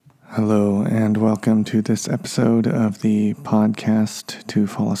Hello, and welcome to this episode of the podcast to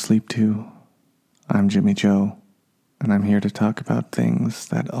fall asleep to. I'm Jimmy Joe, and I'm here to talk about things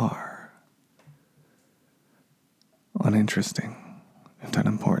that are uninteresting and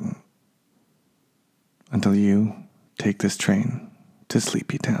unimportant until you take this train to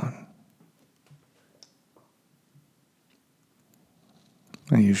Sleepy Town.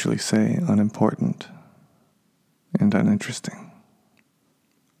 I usually say unimportant and uninteresting,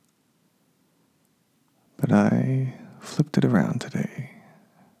 but I flipped it around today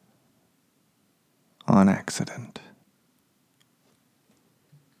on accident.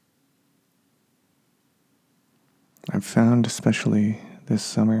 I've found, especially this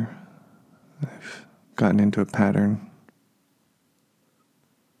summer, I've gotten into a pattern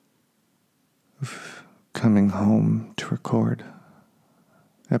of coming home to record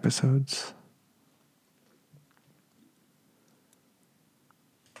episodes.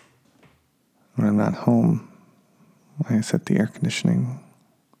 When I'm not home, I set the air conditioning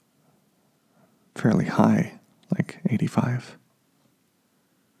fairly high, like 85,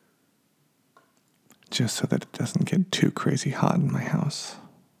 just so that it doesn't get too crazy hot in my house.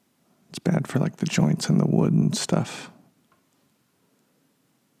 It's bad for like the joints and the wood and stuff.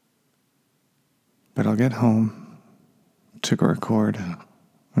 But I'll get home to go record,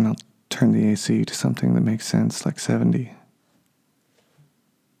 and I'll turn the AC to something that makes sense, like 70.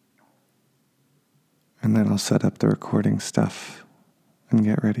 And then I'll set up the recording stuff and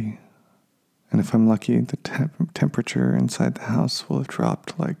get ready. And if I'm lucky, the temperature inside the house will have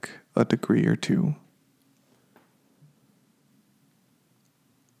dropped like a degree or two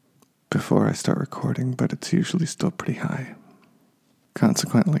before I start recording, but it's usually still pretty high.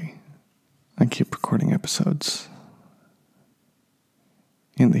 Consequently, I keep recording episodes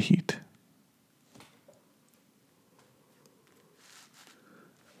in the heat.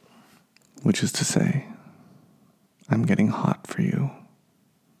 Which is to say, I'm getting hot for you.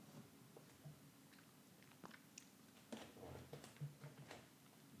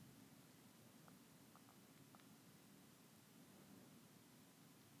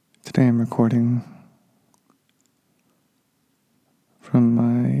 Today I'm recording from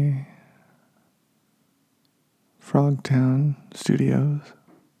my Frogtown studios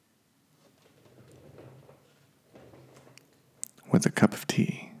with a cup of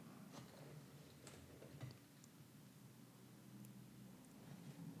tea.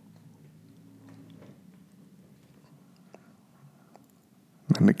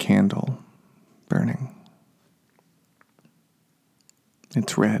 And a candle burning.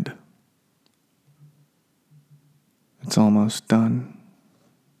 It's red. It's almost done.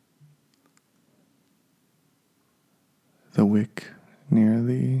 The wick near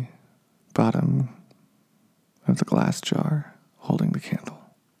the bottom of the glass jar holding the candle.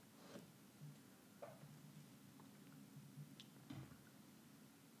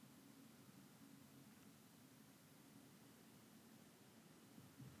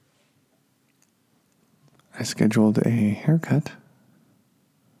 I scheduled a haircut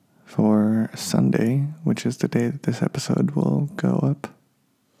for Sunday, which is the day that this episode will go up.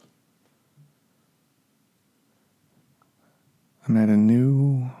 I'm at a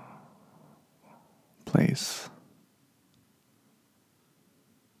new place.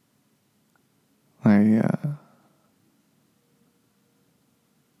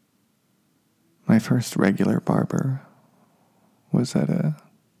 My first regular barber was at a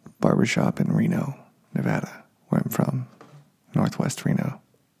barbershop in Reno, Nevada, where I'm from, Northwest Reno.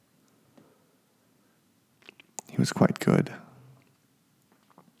 He was quite good.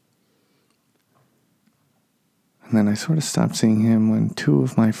 And then I sort of stopped seeing him when two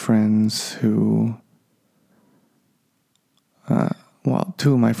of my friends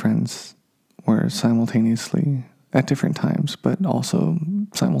were simultaneously at different times, but also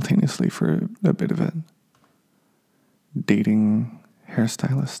simultaneously for a bit of it, dating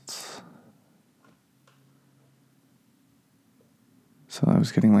hairstylists. So I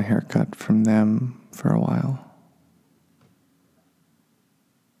was getting my hair cut from them for a while.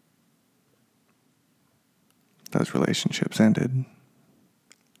 Those relationships ended.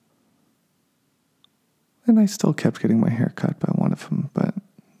 And I still kept getting my hair cut by one of them, but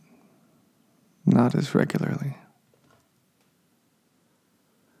not as regularly.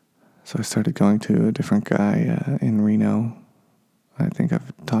 So I started going to a different guy in Reno. I think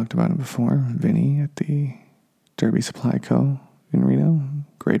I've talked about him before. Vinny at the Derby Supply Co. in Reno.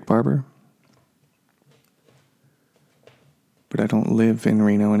 Great barber. But I don't live in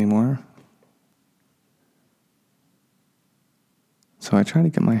Reno anymore. So I try to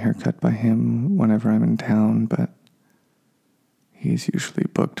get my hair cut by him whenever I'm in town, but he's usually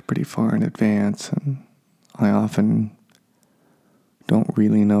booked pretty far in advance, and I often don't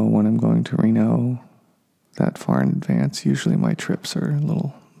really know when I'm going to Reno that far in advance. Usually my trips are a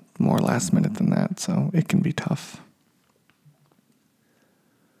little more last minute than that, so it can be tough.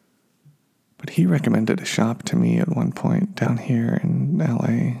 But he recommended a shop to me at one point down here in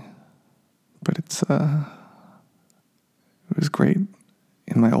LA. But it was great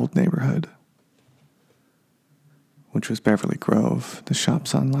in my old neighborhood, which was Beverly Grove. The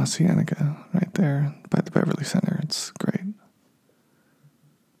shop's on La Cienega, right there by the Beverly Center. It's great.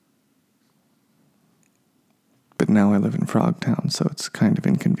 But now I live in Frogtown, so it's kind of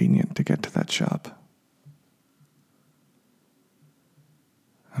inconvenient to get to that shop.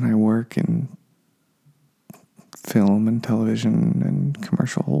 And I work in film and television and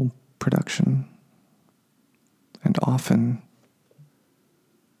commercial production. And often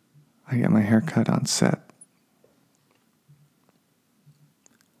I get my hair cut on set.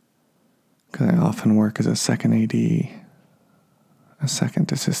 Because I often work as a second AD, a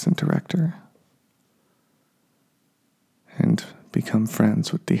second assistant director, and become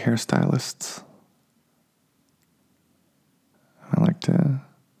friends with the hairstylists. I like to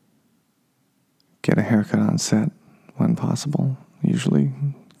get a haircut on set when possible. Usually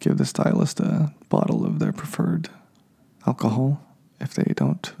give the stylist a bottle of their preferred alcohol if they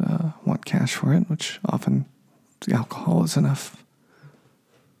don't want cash for it, which often the alcohol is enough.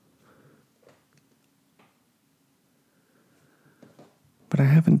 But I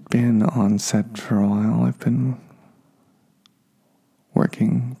haven't been on set for a while. I've been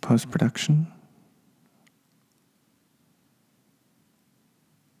working post-production.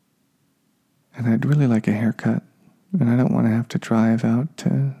 And I'd really like a haircut, and I don't want to have to drive out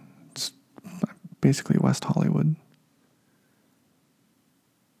to basically West Hollywood.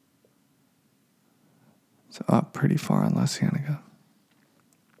 It's up pretty far on La Cienega.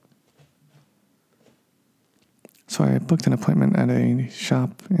 So I booked an appointment at a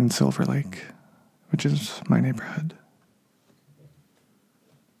shop in Silver Lake, which is my neighborhood.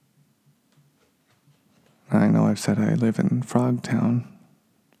 I know I've said I live in Frogtown.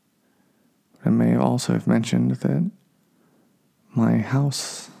 I may also have mentioned that my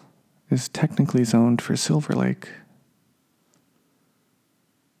house is technically zoned for Silver Lake,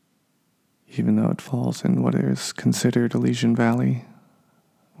 even though it falls in what is considered Elysian Valley,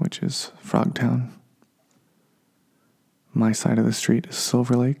 which is Frogtown. My side of the street is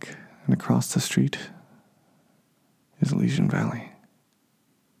Silver Lake, and across the street is Elysian Valley.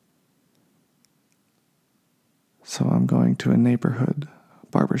 So I'm going to a neighborhood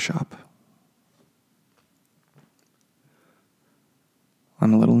barbershop.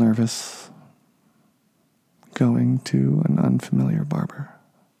 I'm a little nervous going to an unfamiliar barber.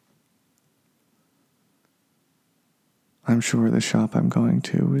 I'm sure the shop I'm going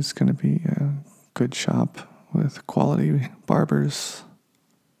to is going to be a good shop with quality barbers.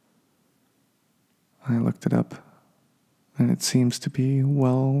 I looked it up, and it seems to be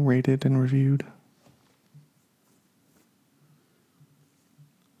well rated and reviewed.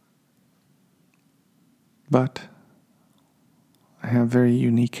 But I have very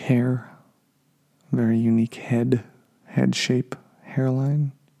unique hair, very unique head shape,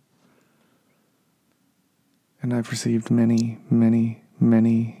 hairline. And I've received many, many,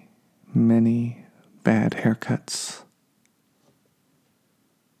 many, many bad haircuts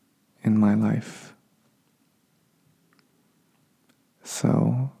in my life.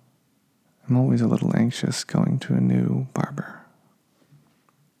 So I'm always a little anxious going to a new barber.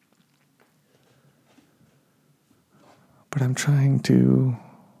 But I'm trying to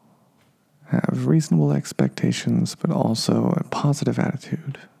have reasonable expectations, but also a positive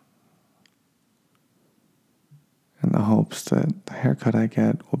attitude, in the hopes that the haircut I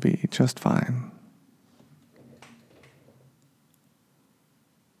get will be just fine.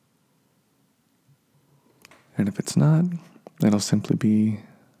 And if it's not, it'll simply be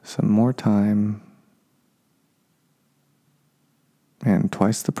some more time and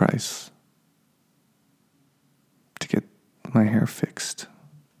twice the price to get my hair fixed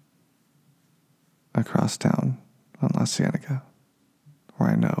across town on La Cienega, where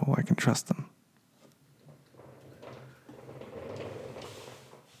I know I can trust them.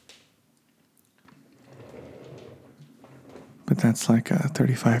 But that's like a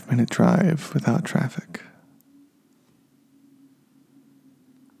 35-minute drive without traffic.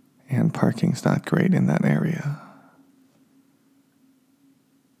 And parking's not great in that area.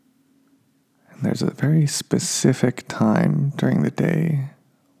 And there's a very specific time during the day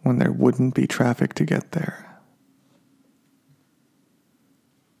when there wouldn't be traffic to get there.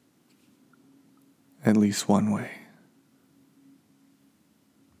 At least one way.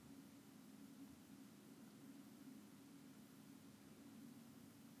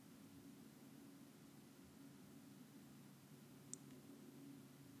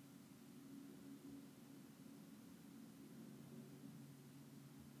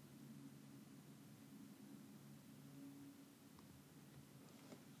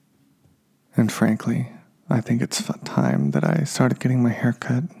 And frankly, I think it's time that I started getting my hair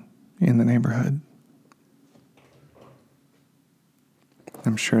cut in the neighborhood.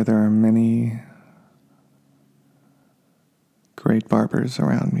 I'm sure there are many great barbers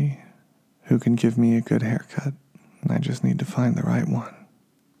around me who can give me a good haircut, and I just need to find the right one.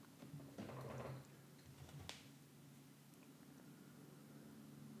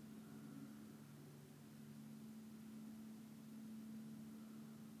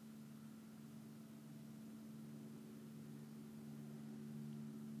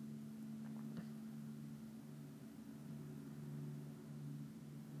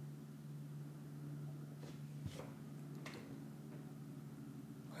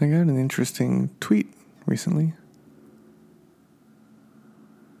 I got an interesting tweet recently.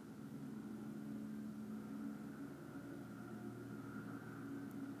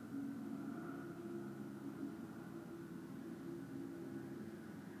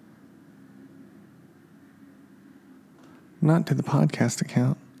 Not to the podcast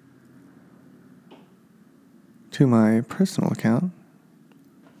account, to my personal account,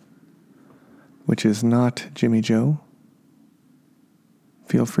 which is not Jimmy Joe.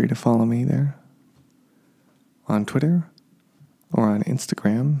 Feel free to follow me there on Twitter or on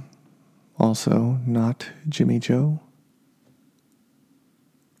Instagram, also not Jimmy Joe.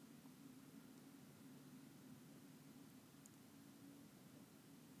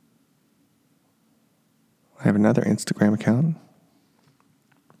 I have another Instagram account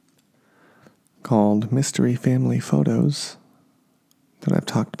called Mystery Family Photos that I've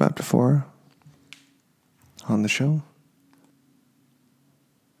talked about before on the show.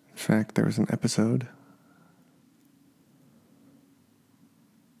 In fact, there was an episode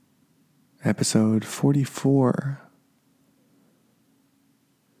 44,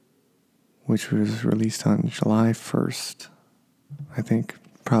 which was released on July 1st. I think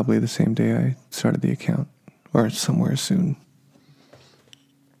probably the same day I started the account, or somewhere soon.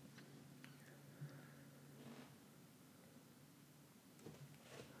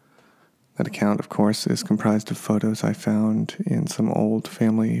 That account, of course, is comprised of photos I found in some old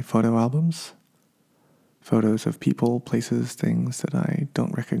family photo albums. Photos of people, places, things that I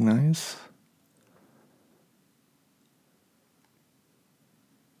don't recognize.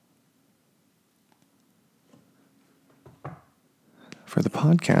 For the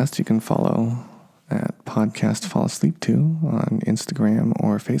podcast, you can follow at Podcast Fall Asleep To on Instagram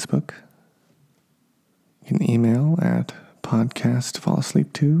or Facebook. You can email at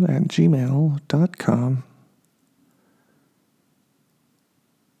podcastfallasleep2@gmail.com.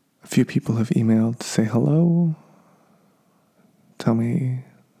 A few people have emailed to say hello, tell me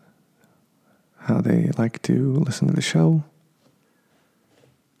how they like to listen to the show.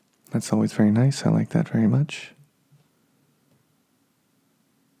 That's always very nice. I like that very much.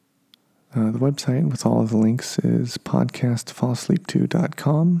 The website with all of the links is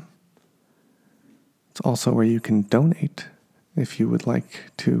podcastfallasleep2.com. It's also where you can donate if you would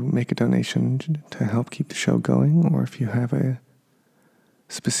like to make a donation to help keep the show going, or if you have a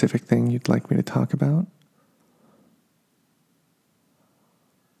specific thing you'd like me to talk about.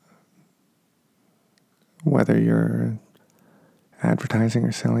 Whether you're advertising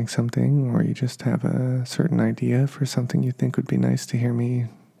or selling something, or you just have a certain idea for something you think would be nice to hear me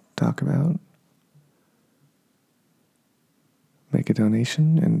talk about, make a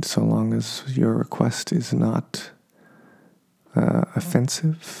donation, and so long as your request is not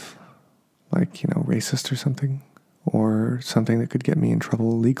offensive, like, racist or something, or something that could get me in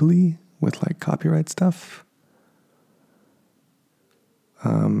trouble legally with like copyright stuff,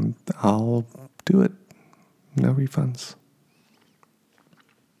 I'll do it. No refunds.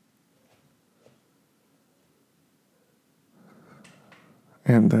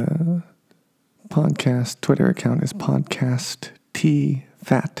 And the podcast Twitter account is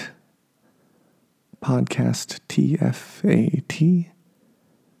podcasttfat. Podcast TFAT.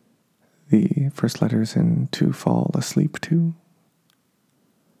 The first letters in To Fall Asleep To.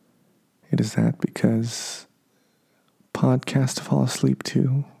 It is that because Podcast Fall Asleep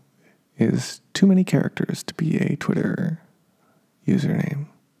To is too many characters to be a Twitter username.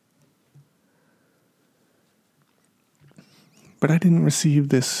 But I didn't receive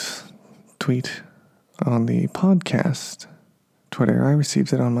this tweet on the podcast Twitter. I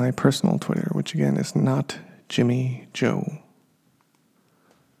received it on my personal Twitter, which again is not Jimmy Joe.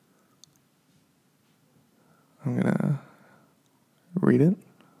 I'm going to read it.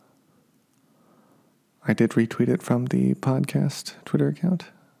 I did retweet it from the podcast Twitter account.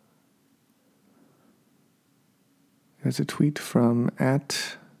 There's a tweet from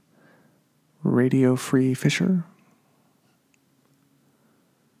 @RadioFreeFisher.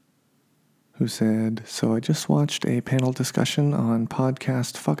 who said, "So I just watched a panel discussion on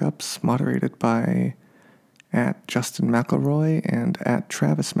podcast fuck-ups moderated by at Justin McElroy and at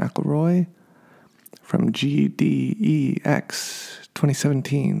Travis McElroy from GDEX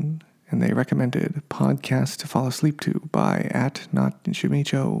 2017, and they recommended Podcast to Fall Asleep To by at Not Jimmy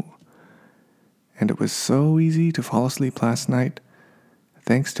Joe. And it was so easy to fall asleep last night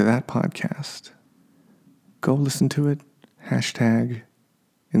thanks to that podcast. Go listen to it. Hashtag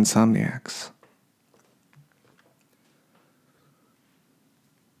Insomniacs."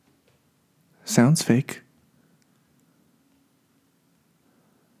 Sounds fake.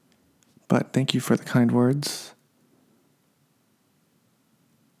 But thank you for the kind words.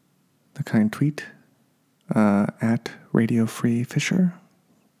 The kind tweet. At Radio Free Fisher.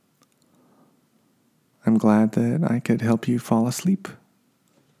 I'm glad that I could help you fall asleep.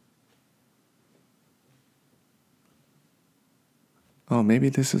 Oh, maybe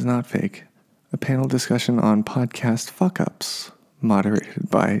this is not fake. A panel discussion on podcast fuck-ups, moderated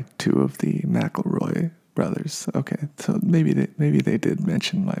by two of the McElroy brothers. Okay, so maybe they did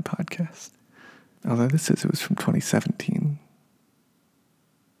mention my podcast. Although this says it was from 2017.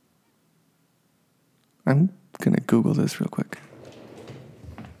 I'm going to Google this real quick.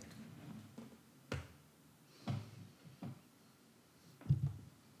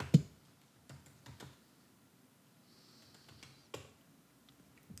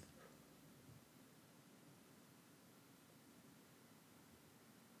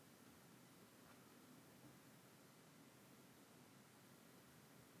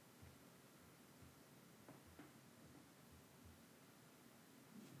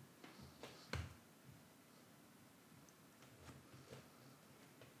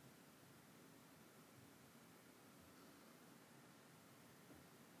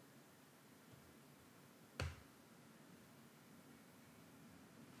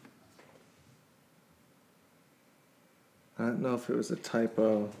 I don't know if it was a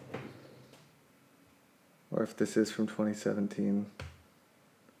typo or if this is from 2017.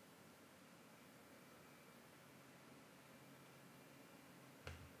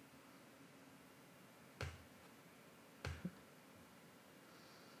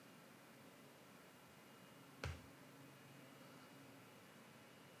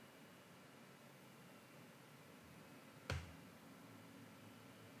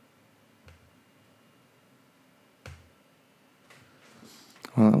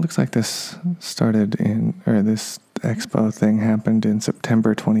 Well, it looks like this this expo thing happened in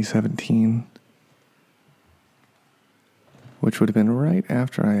September 2017, which would have been right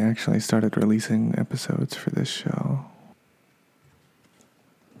after I actually started releasing episodes for this show.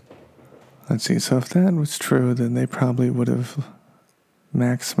 Let's see, so if that was true, then they probably would have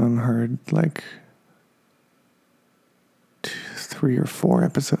maximum heard like 3 or 4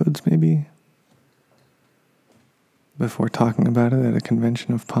 episodes maybe before talking about it at a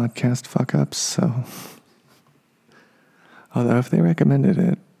convention of podcast fuck-ups, so... Although if they recommended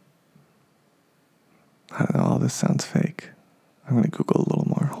it, I don't know, all this sounds fake. I'm going to Google a little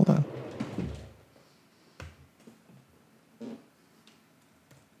more. Hold on.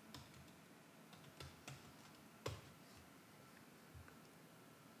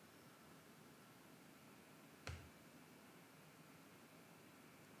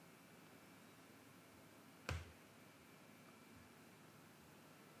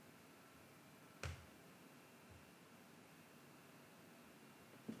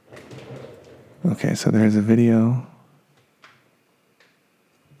 Okay, so there's a video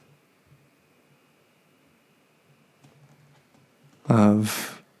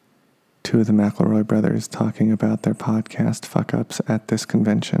of two of the McElroy brothers talking about their podcast fuck-ups at this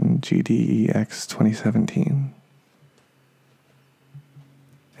convention, GDEX 2017.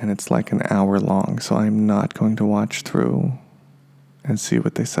 And it's like an hour long, so I'm not going to watch through and see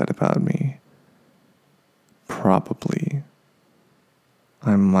what they said about me. Probably.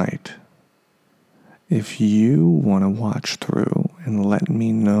 I might. If you want to watch through and let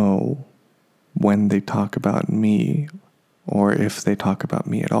me know when they talk about me, or if they talk about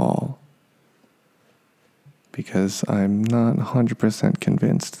me at all, because I'm not 100%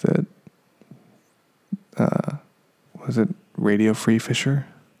 convinced that, was it Radio Free Fisher?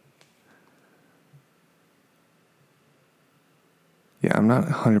 Yeah, I'm not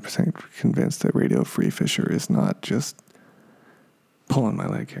 100% convinced that Radio Free Fisher is not just pulling my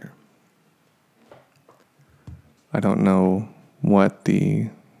leg here. I don't know what the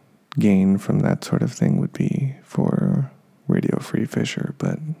gain from that sort of thing would be for Radio Free Fisher,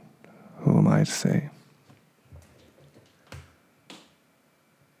 but who am I to say?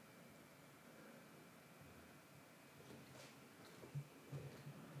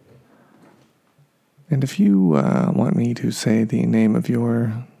 And if you want me to say the name of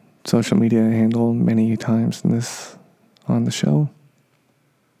your social media handle many times on the show,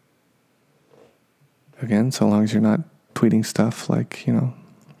 again, so long as you're not tweeting stuff like,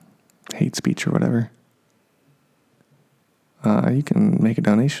 hate speech or whatever, you can make a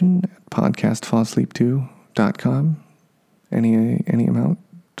donation at podcastfallsleep2.com. Any amount,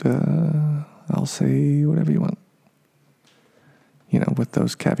 I'll say whatever you want. With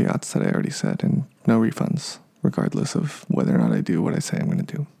those caveats that I already said, and no refunds, regardless of whether or not I do what I say I'm going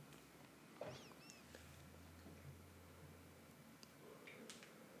to do.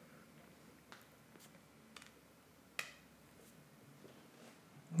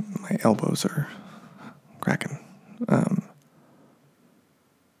 My elbows are cracking.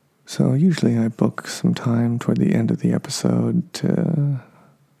 So usually I book some time toward the end of the episode to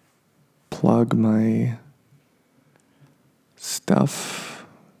plug my stuff,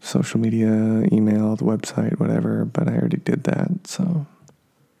 social media, email, the website, whatever, but I already did that, so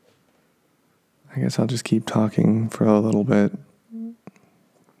I guess I'll just keep talking for a little bit.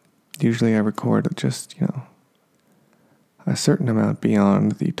 Usually I record just, a certain amount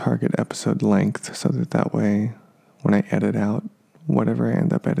beyond the target episode length, so that way when I edit out whatever I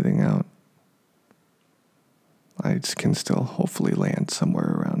end up editing out, I just can still hopefully land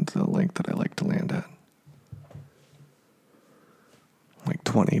somewhere around the length that I like to land at. Like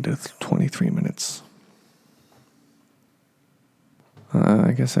 20 to 23 minutes.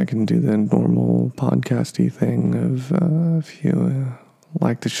 I guess I can do the normal podcasty thing of if you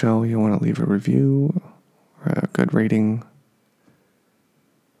like the show, you want to leave a review or a good rating.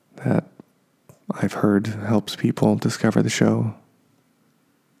 That I've heard helps people discover the show.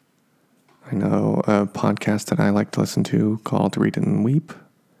 I know a podcast that I like to listen to called Read and Weep.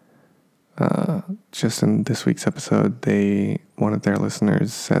 Just in this week's episode, one of their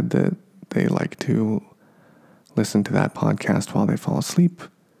listeners said that they like to listen to that podcast while they fall asleep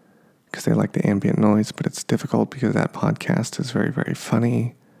because they like the ambient noise, but it's difficult because that podcast is very, very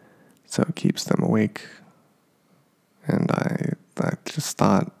funny, so it keeps them awake. And I just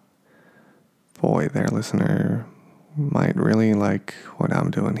thought, boy, their listener might really like what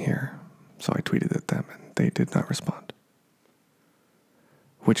I'm doing here. So I tweeted at them and they did not respond,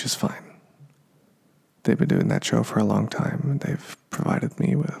 which is fine. They've been doing that show for a long time, and they've provided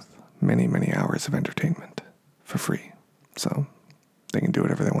me with many, many hours of entertainment for free. So they can do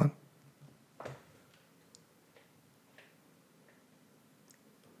whatever they want.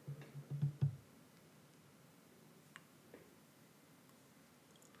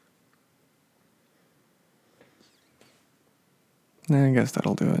 I guess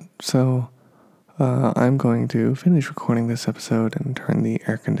that'll do it. So I'm going to finish recording this episode and turn the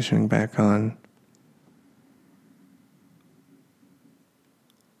air conditioning back on.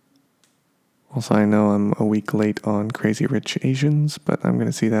 Also, I know I'm a week late on Crazy Rich Asians, but I'm going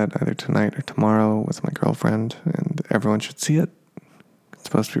to see that either tonight or tomorrow with my girlfriend, and everyone should see it. It's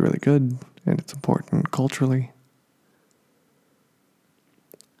supposed to be really good, and it's important culturally.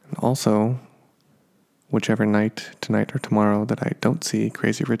 And also, whichever night, tonight or tomorrow, that I don't see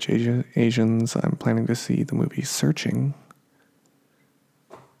Crazy Rich Asians, I'm planning to see the movie Searching,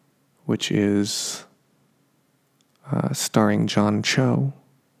 which is starring John Cho.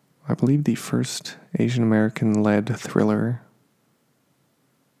 I believe the first Asian American-led thriller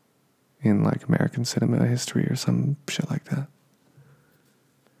in American cinema history or some shit like that.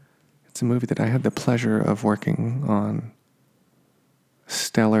 It's a movie that I had the pleasure of working on.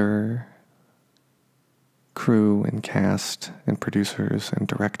 Stellar crew and cast and producers and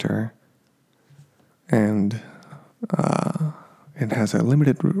director, and it has a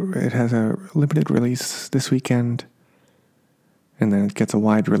limited release this weekend, and then it gets a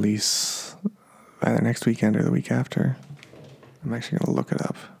wide release either next weekend or the week after. I'm actually going to look it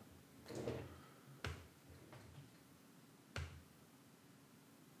up.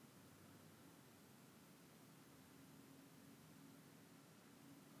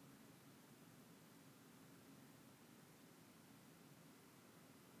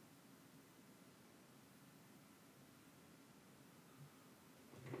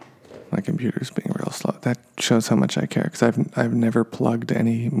 My computer's being real slow. That shows how much I care, because I've never plugged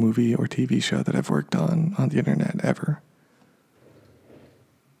any movie or TV show that I've worked on the internet ever.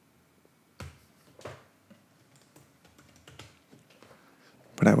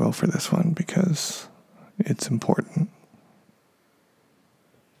 But I will for this one because it's important.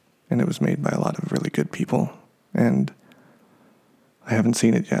 And it was made by a lot of really good people. And I haven't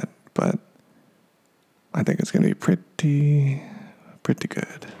seen it yet, but I think it's going to be pretty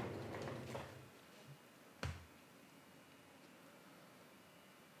good.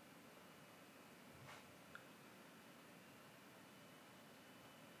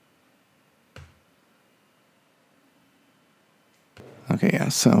 Okay, yeah,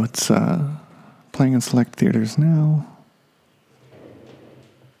 so it's playing in select theaters now.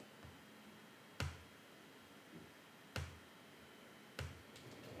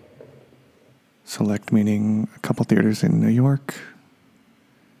 Select meaning a couple theaters in New York,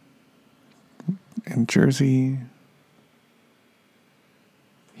 in Jersey,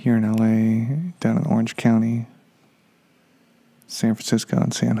 here in LA, down in Orange County, San Francisco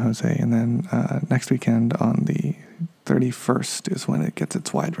and San Jose, and then next weekend on the 31st is when it gets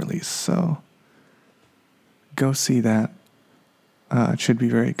its wide release, so go see that. It should be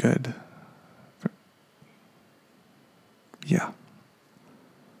very good. Yeah.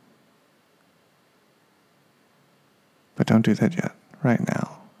 But don't do that yet, right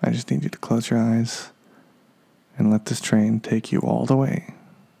now. I just need you to close your eyes and let this train take you all the way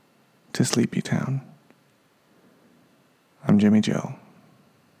to Sleepy Town. I'm Jimmy Joe.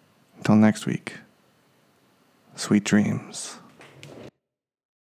 Until next week, sweet dreams.